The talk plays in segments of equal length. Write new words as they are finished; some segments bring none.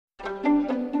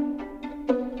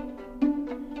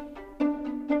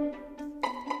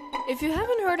If you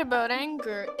haven't heard about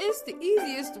Anchor, it's the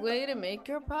easiest way to make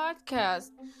your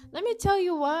podcast. Let me tell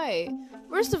you why.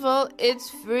 First of all, it's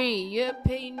free. You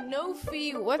pay no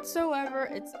fee whatsoever.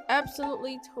 It's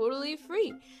absolutely totally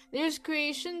free. There's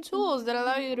creation tools that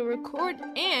allow you to record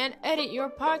and edit your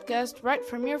podcast right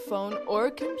from your phone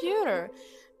or computer.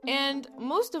 And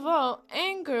most of all,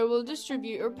 Anchor will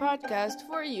distribute your podcast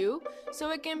for you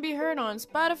so it can be heard on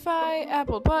Spotify,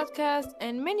 Apple Podcasts,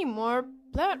 and many more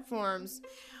platforms.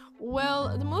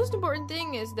 Well, the most important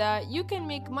thing is that you can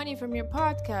make money from your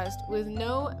podcast with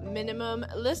no minimum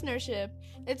listenership.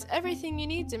 It's everything you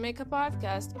need to make a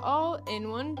podcast all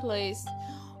in one place.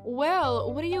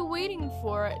 Well, what are you waiting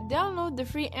for? Download the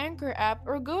free Anchor app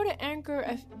or go to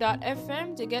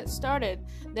anchor.fm to get started.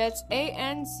 That's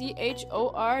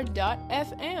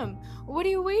ANCHOR.FM. What are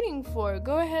you waiting for?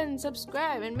 Go ahead and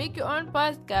subscribe and make your own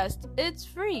podcast. It's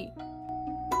free.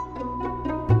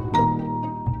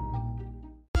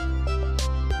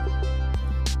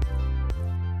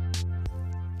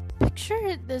 Picture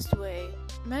it this way.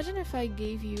 Imagine if I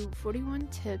gave you 41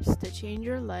 tips to change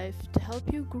your life to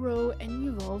help you grow and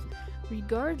evolve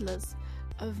regardless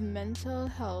of mental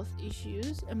health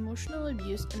issues, emotional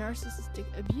abuse, and narcissistic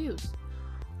abuse.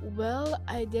 Well,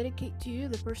 I dedicate to you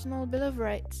the personal Bill of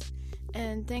Rights.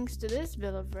 And thanks to this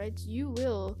Bill of Rights, you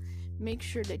will make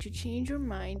sure that you change your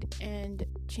mind and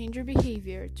change your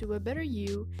behavior to a better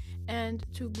you and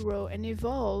to grow and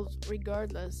evolve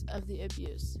regardless of the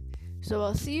abuse. So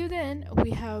I'll see you then. We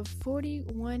have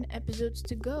 41 episodes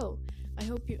to go. I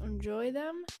hope you enjoy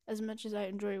them as much as I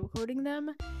enjoy recording them.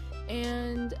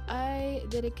 And I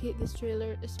dedicate this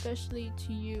trailer especially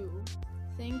to you.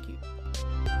 Thank you.